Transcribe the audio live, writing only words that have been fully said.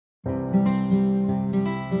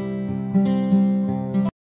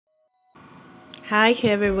Hi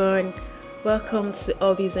everyone, welcome to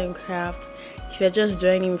Hobbies and Crafts. If you're just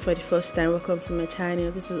joining me for the first time, welcome to my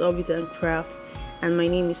channel. This is Hobbies and Crafts and my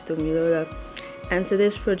name is Tomilola. And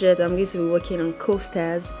today's project I'm going to be working on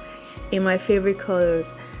coasters in my favorite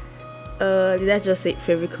colors. Did I just say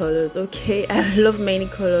favorite colors? Okay, I love many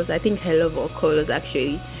colors. I think I love all colors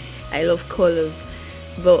actually. I love colors,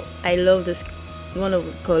 but I love this one of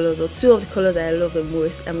the colors or two of the colors that I love the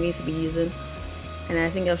most I'm going to be using, and I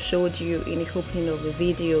think I've showed you in the opening of the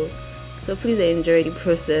video, so please enjoy the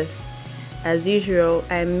process. As usual,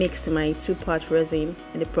 I mixed my 2-part resin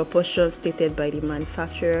in the proportion stated by the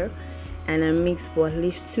manufacturer, and I mixed for at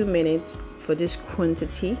least 2 minutes for this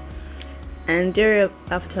quantity, and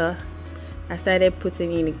thereafter I started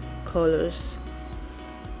putting in the colors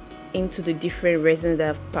into the different resins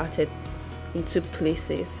that I've parted into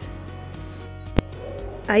places.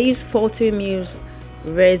 I used 40 ml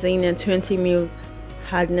resin and 20 ml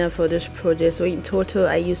hardener for this project, so in total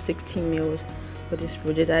I used 16 ml for this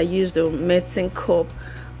project. I used a medicine cup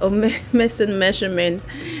of medicine measurement.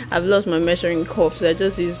 I've lost my measuring cup, so I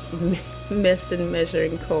just used medicine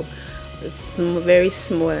measuring cup. It's very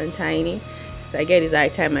small and tiny, so I get it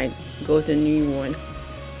every time I got a new one,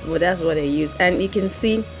 but that's what I use. And you can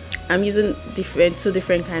see I'm using two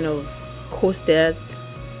different kind of coasters.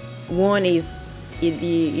 One is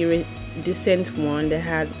the iridescent one that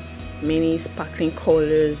had many sparkling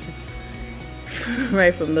colors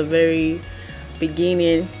right from the very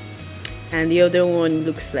beginning, and the other one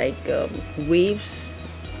looks like waves.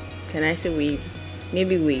 Can I say waves?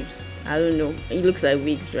 Maybe waves, I don't know. It looks like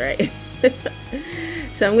waves, right?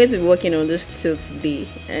 So I'm going to be working on those two today,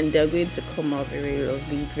 and they're going to come out very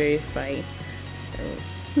lovely, very fine.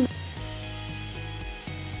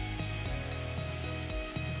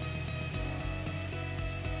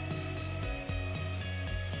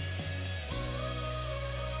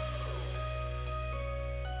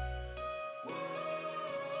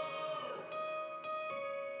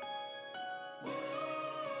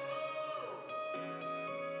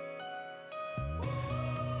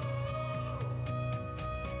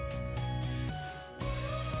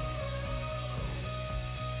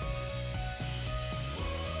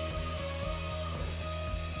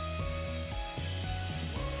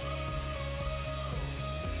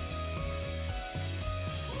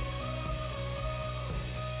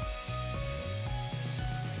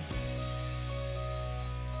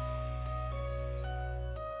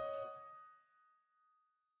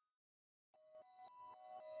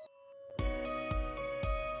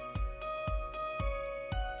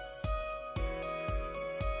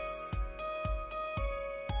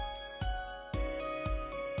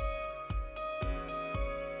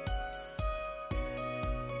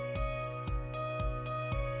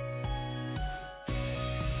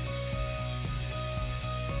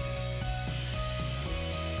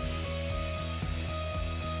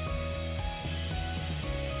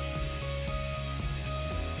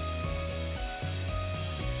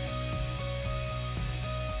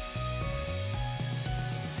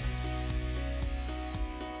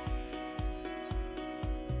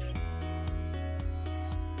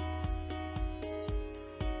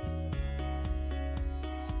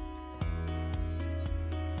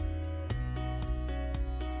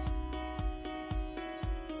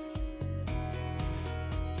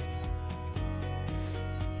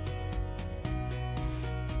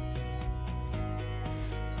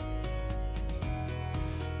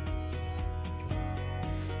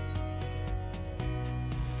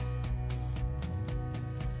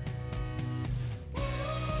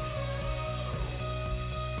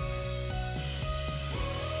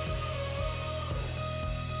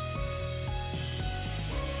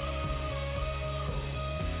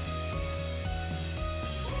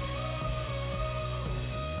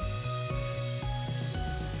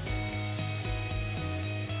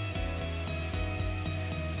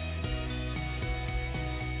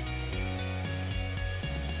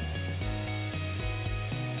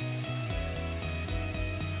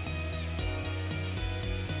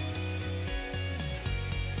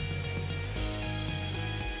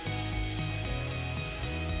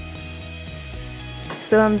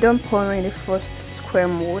 So I'm done pouring the first square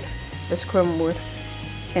mold,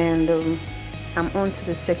 and I'm on to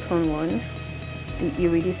the second one, the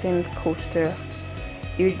iridescent coaster.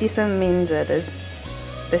 Iridescent means that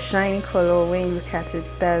the shiny color, when you look at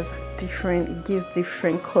it, that's different. It gives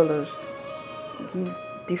different colors,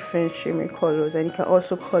 different shimmery colors, and you can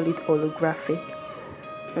also call it holographic.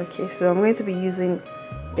 Okay, so I'm going to be using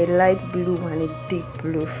a light blue and a deep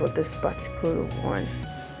blue for this particular one.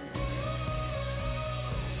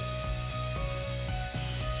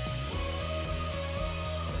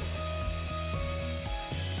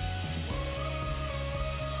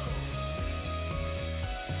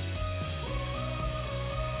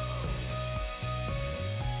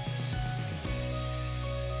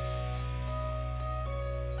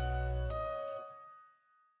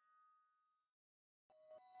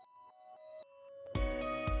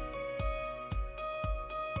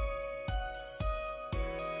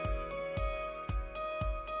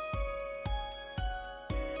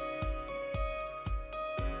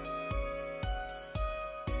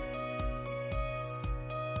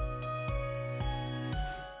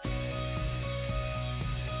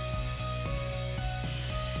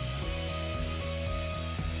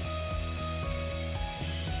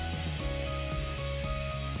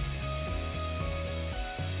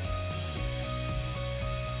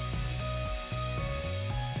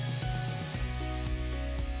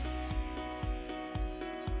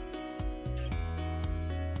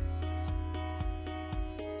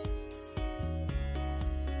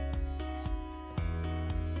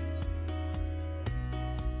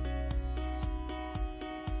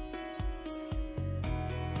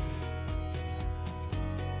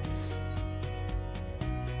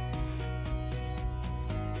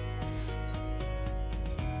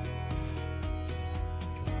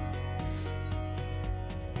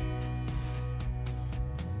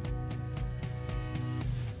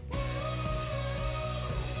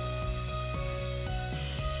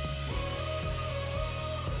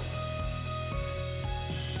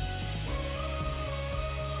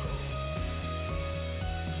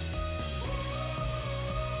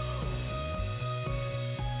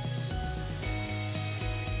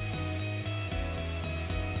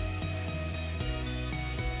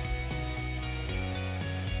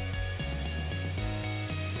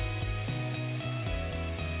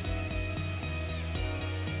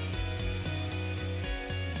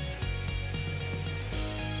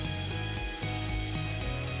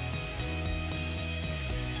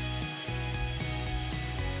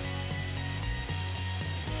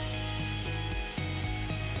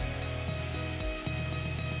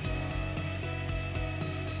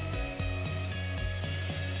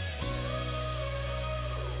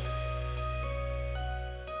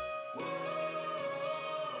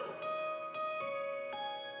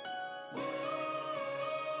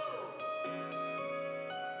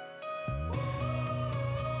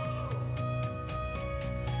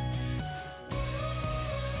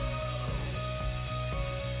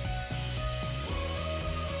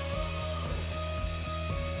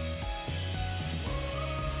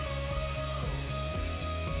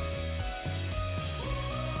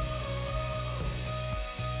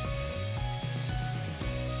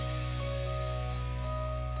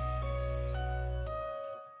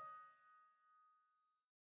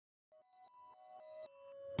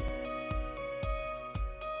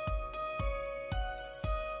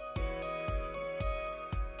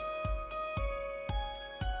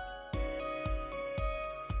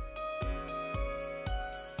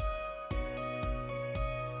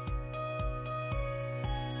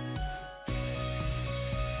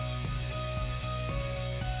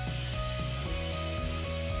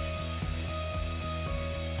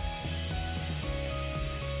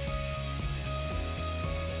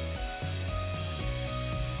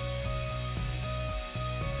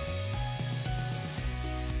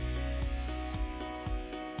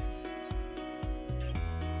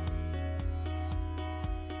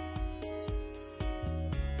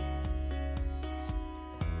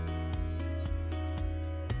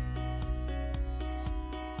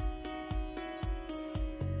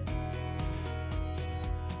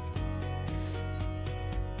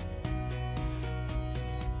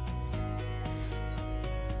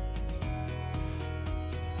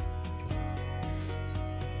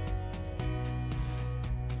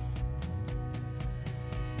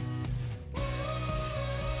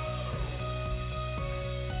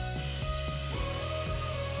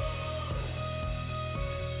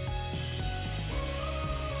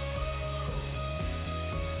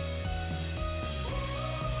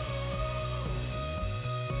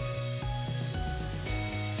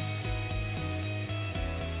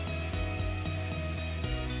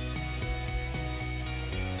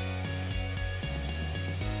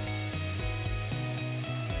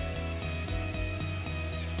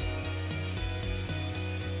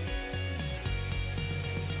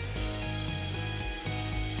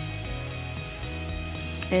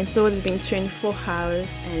 And so it's been 24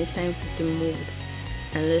 hours and it's time to demold.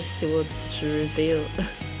 And let's see what to reveal.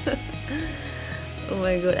 Oh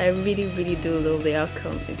my god, I really do love the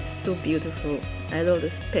outcome. It's so beautiful. I love the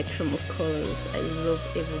spectrum of colors. I love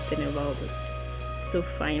everything about it. It's so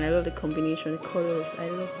fine. I love the combination of colors. I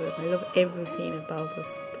love it. I love everything about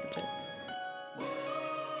this project.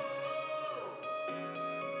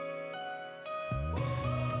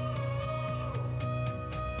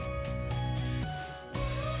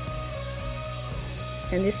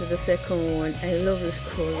 And this is the second one. I love this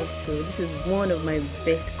color too. This is one of my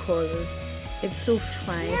best colors. It's so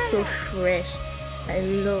fine, so fresh. I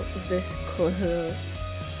love this color.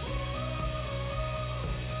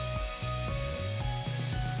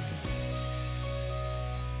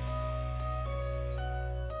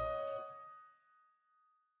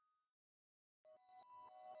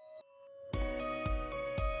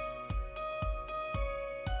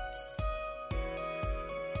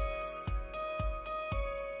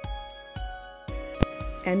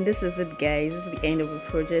 And this is it, guys. This is the end of the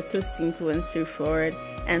project. So simple and straightforward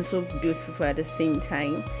and so beautiful at the same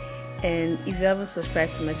time. And if you haven't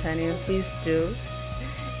subscribed to my channel, please do.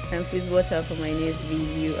 And please watch out for my next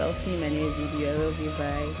video. I'll see you in my next video. I love you.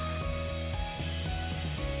 Bye.